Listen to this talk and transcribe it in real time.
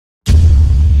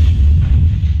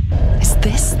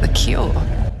this the cure?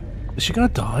 Is she gonna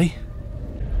die?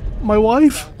 My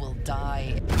wife? Will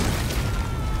die.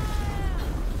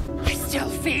 I still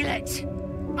feel it.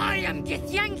 I am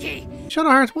Githyanki.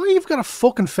 Shadowheart, why you've got a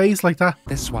fucking face like that?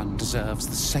 This one deserves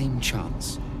the same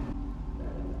chance.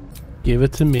 Give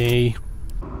it to me.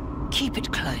 Keep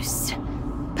it close.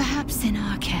 Perhaps in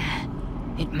our care,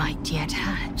 it might yet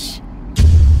hatch.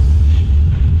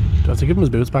 Do I have to give him his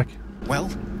boots back? Well,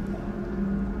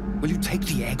 will you take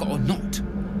the egg or not?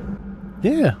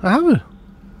 Yeah, I have it.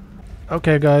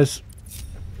 Okay, guys.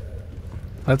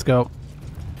 Let's go.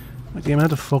 With the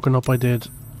amount of fucking up I did,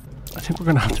 I think we're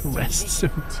gonna have to rest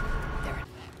soon.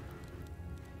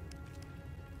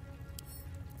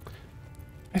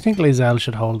 I think lae'zel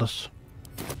should hold us.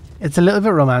 It's a little bit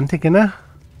romantic, innit?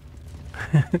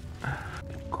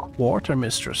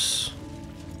 Quartermistress.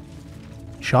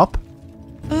 Shop?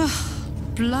 Ugh,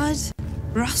 blood,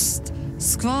 rust,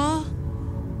 squar.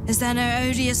 Is there no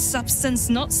odious substance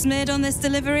not smeared on this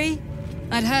delivery?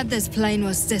 I'd heard this plane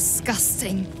was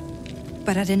disgusting,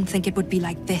 but I didn't think it would be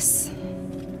like this.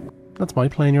 That's my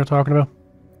plane you're talking about.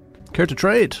 Care to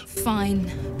trade?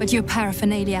 Fine, but your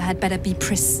paraphernalia had better be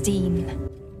pristine.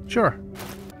 Sure.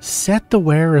 Set the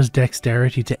wearer's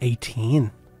dexterity to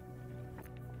 18.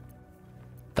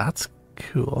 That's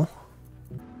cool.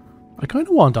 I kind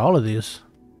of want all of these.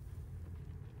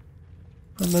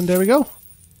 And then there we go.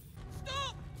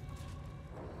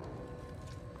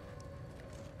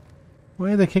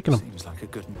 Why are they kicking him? Seems like a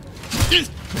good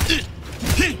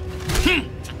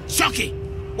Shocky!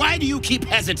 Why do you keep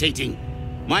hesitating?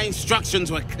 My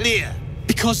instructions were clear.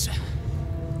 Because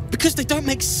they don't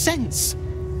make sense.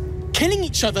 Killing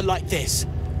each other like this.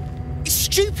 It's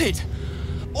stupid.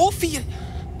 Orpheus.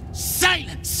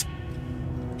 Silence!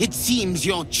 It seems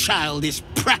your childish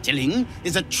prattling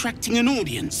is attracting an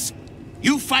audience.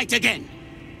 You fight again.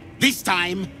 This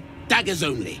time, daggers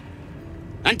only.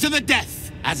 And to the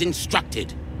death, as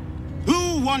instructed.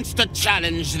 Who wants to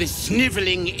challenge this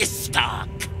sniveling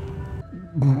Istik?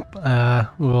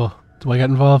 Well, do I get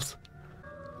involved?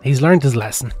 He's learned his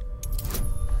lesson.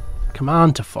 Come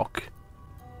on to fuck.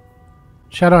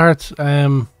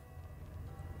 Shadowheart,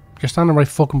 you're standing right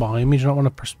fucking behind me. Do you not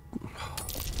want to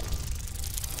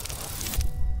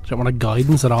do you not want a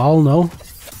guidance at all? No?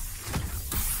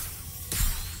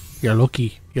 You're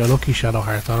lucky. You're lucky,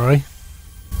 Shadowheart, alright?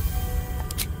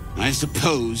 I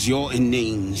suppose your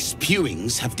inane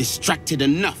spewings have distracted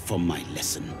enough from my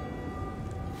lesson.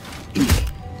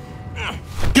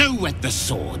 Go wet the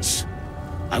swords.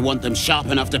 I want them sharp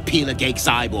enough to peel a geek's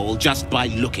eyeball just by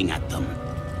looking at them.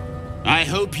 I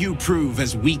hope you prove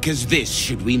as weak as this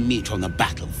should we meet on the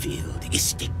battlefield,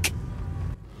 Istik.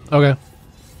 Okay.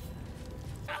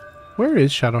 Where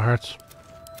is Shadowheart?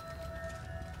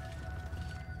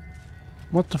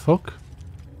 What the fuck?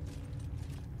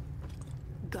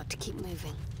 Got to keep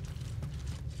moving.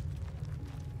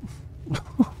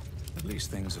 At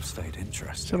least things have stayed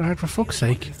interesting. Shadowheart, for fuck's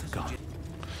sake.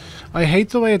 I hate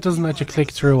the way it doesn't let you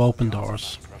click through open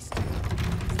doors.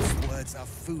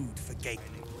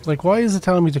 Like, why is it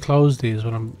telling me to close these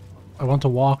when I want to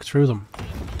walk through them?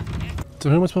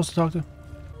 So who am I supposed to talk to?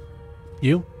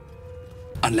 You?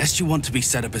 Unless you want to be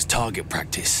set up as target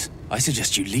practice, I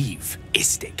suggest you leave,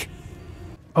 Istik.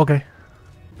 Okay.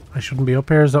 I shouldn't be up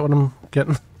here, is that what I'm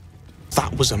getting?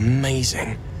 That was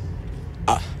amazing.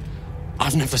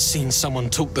 I've never seen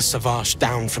someone talk the Savage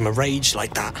down from a rage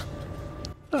like that.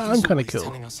 I'm kind of He's cool.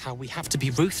 telling us how we have to be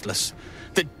ruthless,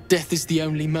 that death is the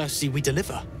only mercy we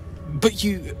deliver. But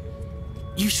you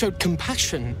showed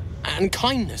compassion and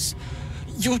kindness.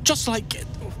 You're just like...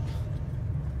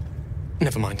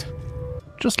 Never mind.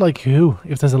 Just like who?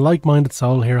 If there's a like-minded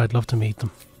soul here, I'd love to meet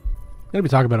them. Gonna be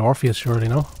talking about Orpheus, surely,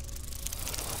 no?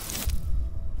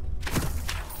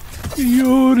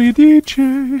 Euridice.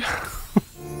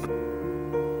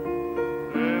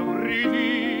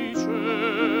 Euridice,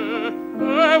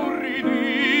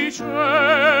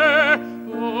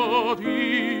 oh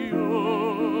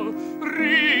Dio,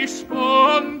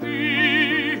 rispondi.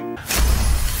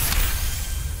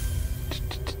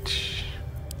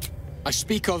 I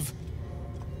speak of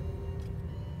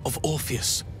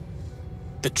Orpheus,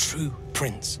 the true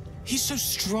prince. He's so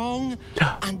strong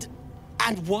and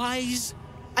wise,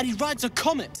 and he rides a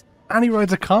comet. And he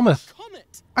rides a comet.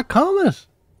 A comet?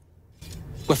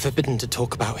 We're forbidden to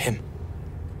talk about him.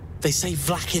 They say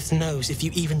Vlaakith knows if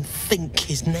you even think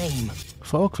his name.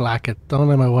 Fuck Vlaakith. Don't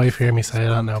let my wife hear me say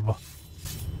that now, but...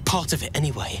 Part of it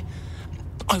anyway.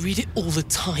 I read it all the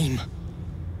time.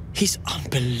 He's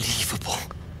unbelievable.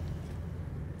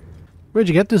 Where'd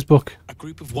you get this book? A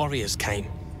group of warriors came.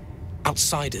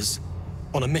 Outsiders.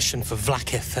 On a mission for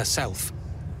Vlaakith herself.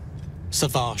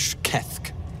 Savage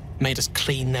Kethk made us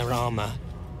clean their armor.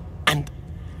 And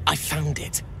I found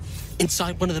it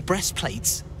inside one of the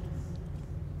breastplates.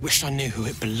 Wish I knew who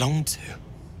it belonged to.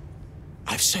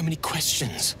 I have so many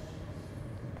questions.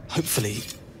 Hopefully,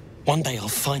 one day I'll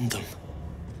find them.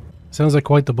 Sounds like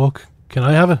quite the book. Can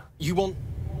I have it? You want...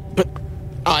 But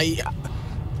I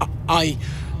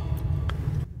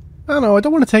don't know, I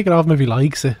don't want to take it off him if he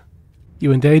likes it.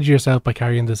 You endanger yourself by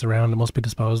carrying this around. It must be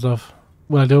disposed of.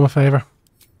 Will I do him a favour?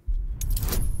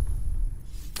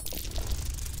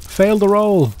 Failed the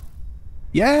roll.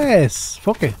 Yes!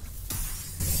 Fuck it.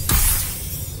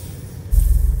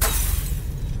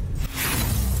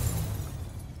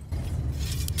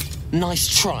 Nice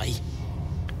try.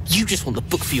 You just want the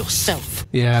book for yourself.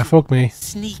 Yeah, fuck me.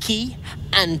 Sneaky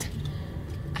and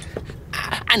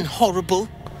horrible,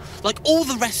 like all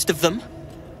the rest of them,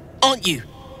 aren't you?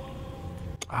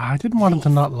 I didn't want him to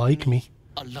not like me.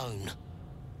 Alone.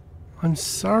 I'm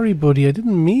sorry, buddy. I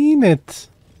didn't mean it.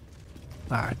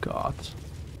 Ah, God.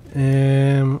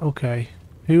 Okay.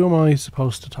 Who am I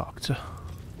supposed to talk to?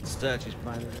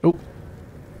 Oh.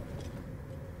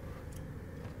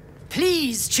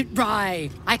 Please,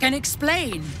 Chitrai, I can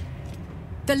explain.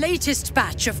 The latest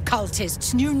batch of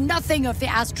cultists knew nothing of the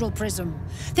astral prism.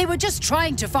 They were just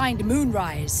trying to find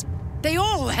Moonrise. They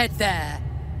all head there.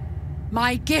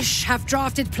 My Gish have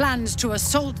drafted plans to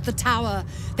assault the tower.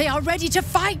 They are ready to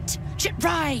fight,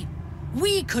 Chitrai.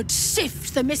 We could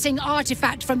sift the missing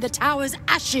artifact from the tower's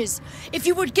ashes if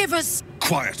you would give us...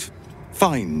 Quiet.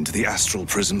 Find the astral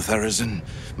prism, Therazin.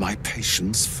 My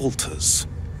patience falters.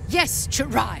 Yes,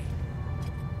 Chitrai.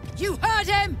 You heard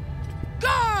him!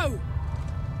 Go!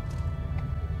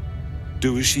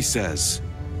 Do as she says.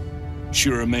 She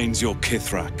remains your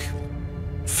Kithrak.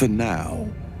 For now.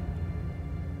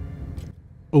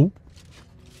 Oh.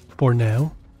 For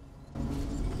now.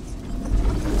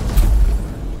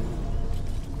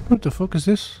 What the fuck is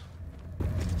this?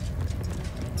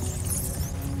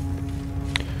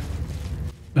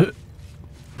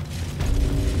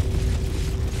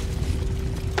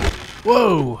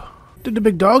 Whoa! Did the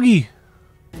big doggy?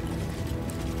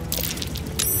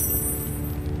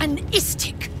 An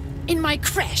Istik in my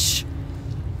creche.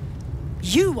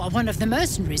 You are one of the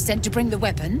mercenaries sent to bring the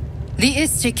weapon. The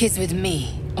Istik is with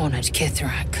me, honored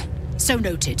Kithrak. So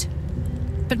noted.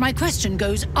 But my question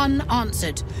goes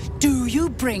unanswered. Do you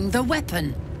bring the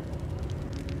weapon?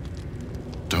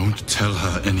 Don't tell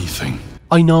her anything.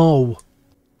 I know.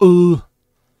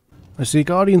 I seek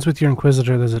audience with your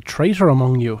Inquisitor. There's a traitor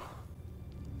among you.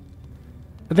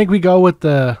 I think we go with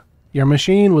the... Your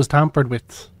machine was tampered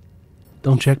with.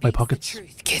 Don't check my pockets.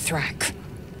 Truth, Kithrak.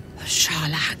 A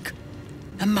Sharlak?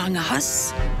 Among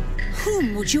us?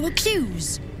 Whom would you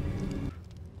accuse?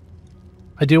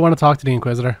 I do want to talk to the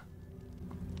Inquisitor.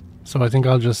 So I think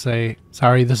I'll just say,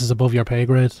 sorry, this is above your pay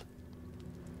grade.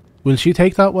 Will she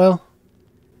take that well?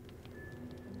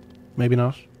 Maybe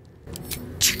not.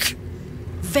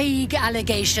 Vague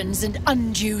allegations and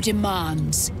undue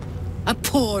demands. A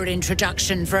poor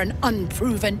introduction for an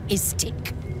unproven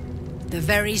Istik. The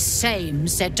very same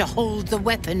said to hold the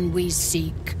weapon we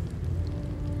seek.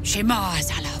 Shema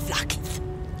Zalavlakith.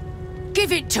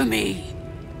 Give it to me!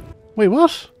 Wait,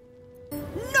 what?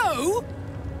 No!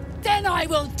 Then I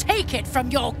will take it from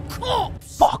your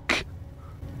corpse! Fuck!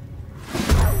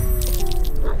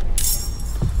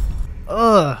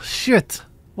 Ugh, shit.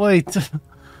 Wait.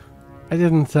 I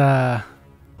didn't,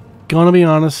 Gonna be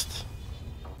honest.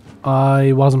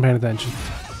 I wasn't paying attention.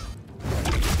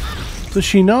 Does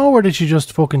she know, or did she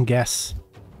just fucking guess?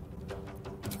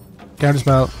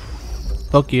 Counterspell.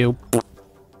 Fuck you.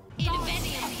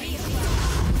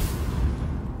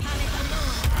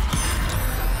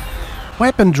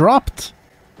 Weapon dropped!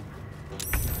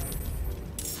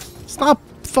 Stop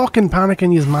fucking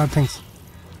panicking, you mad things.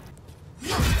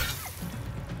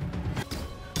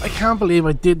 I can't believe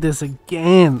I did this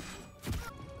again.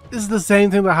 This is the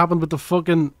same thing that happened with the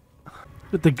fucking...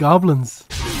 with the goblins.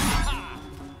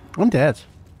 I'm dead.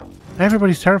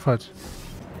 Everybody's terrified.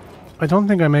 I don't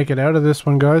think I make it out of this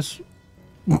one, guys.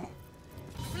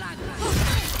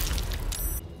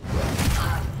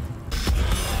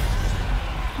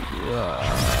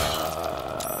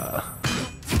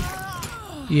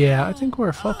 Yeah, I think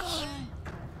we're fucked.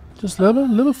 Just a little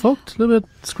bit fucked, a little bit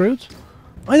screwed.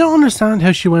 I don't understand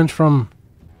how she went from...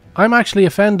 I'm actually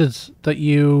offended that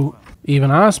you even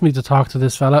asked me to talk to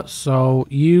this fella, so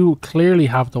you clearly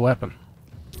have the weapon.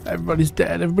 Everybody's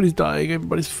dead, everybody's dying,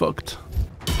 everybody's fucked.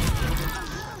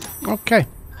 Okay.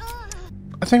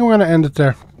 I think I'm going to end it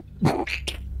there.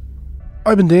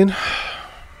 I've been Dean.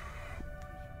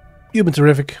 You've been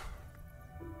terrific.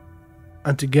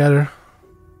 And together,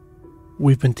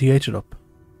 we've been THitup.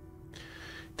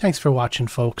 Thanks for watching,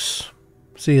 folks.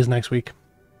 See you next week.